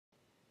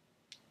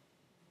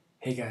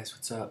Hey guys,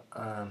 what's up?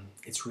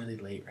 It's really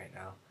late right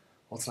now.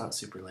 Well, it's not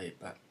super late,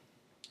 but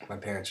my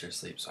parents are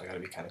asleep, so I gotta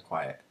be kind of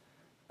quiet.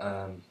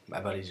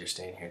 My buddies are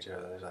staying here too.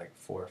 There's like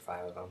four or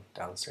five of them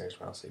downstairs.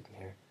 We're all sleeping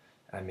here,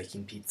 and I'm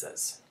making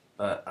pizzas.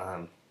 But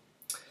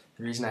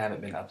the reason I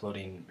haven't been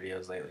uploading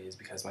videos lately is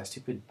because my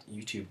stupid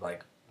YouTube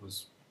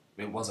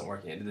it wasn't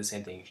working. It did the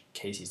same thing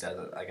Casey's does.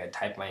 Like I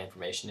type my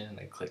information in and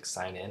I click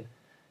sign in, and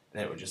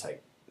then it would just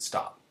like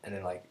stop, and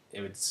then like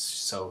it would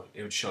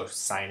show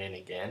sign in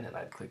again, and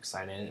I'd click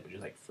sign in, and it would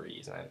just like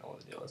freeze, and I didn't know what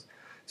the deal was.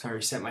 So I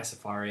reset my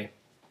Safari.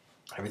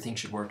 Everything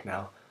should work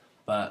now.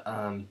 But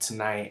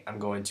tonight I'm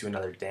going to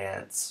another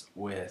dance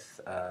with.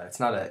 It's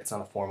not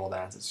a formal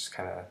dance. It's just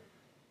kind of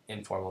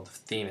informal. The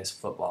theme is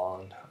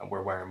football, and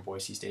we're wearing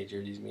Boise State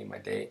jerseys. Me and my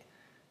date.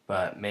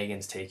 But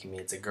Megan's taking me.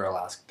 It's a girl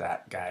ask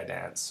that guy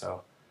dance.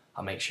 So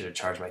I'll make sure to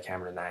charge my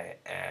camera tonight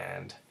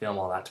and film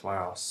all that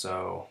tomorrow.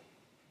 So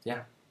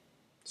yeah,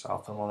 so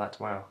I'll film all that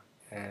tomorrow.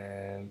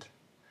 And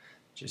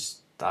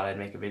just thought I'd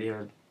make a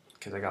video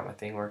because I got my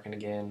thing working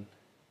again.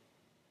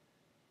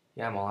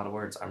 Yeah, I'm all out of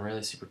words. I'm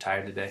really super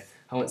tired today.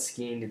 I went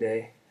skiing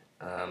today,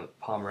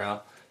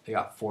 Pomerelle. They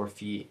got 4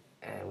 feet,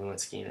 and we went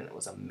skiing, and it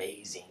was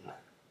amazing.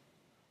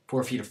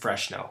 4 feet of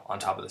fresh snow on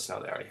top of the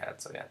snow they already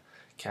had. So yeah,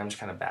 okay, I'm just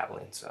kind of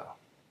babbling. So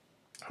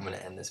I'm gonna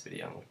end this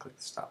video. I'm gonna click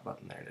the stop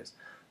button. There it is.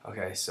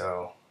 Okay,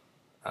 so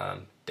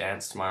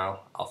dance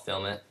tomorrow. I'll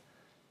film it,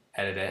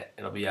 edit it.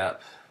 It'll be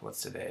up.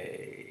 What's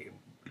today?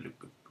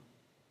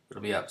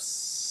 It'll be up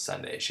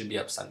Sunday. It should be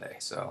up Sunday.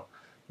 So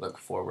look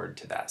forward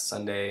to that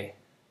Sunday,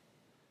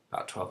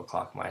 about 12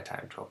 o'clock my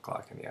time, 12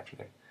 o'clock in the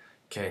afternoon.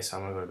 Okay, so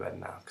I'm gonna go to bed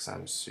now because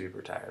I'm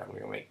super tired. I'm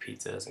gonna go make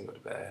pizzas and go to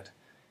bed.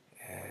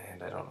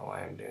 And I don't know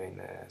why I'm doing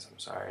this. I'm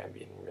sorry, I'm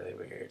being really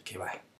weird. Okay, bye.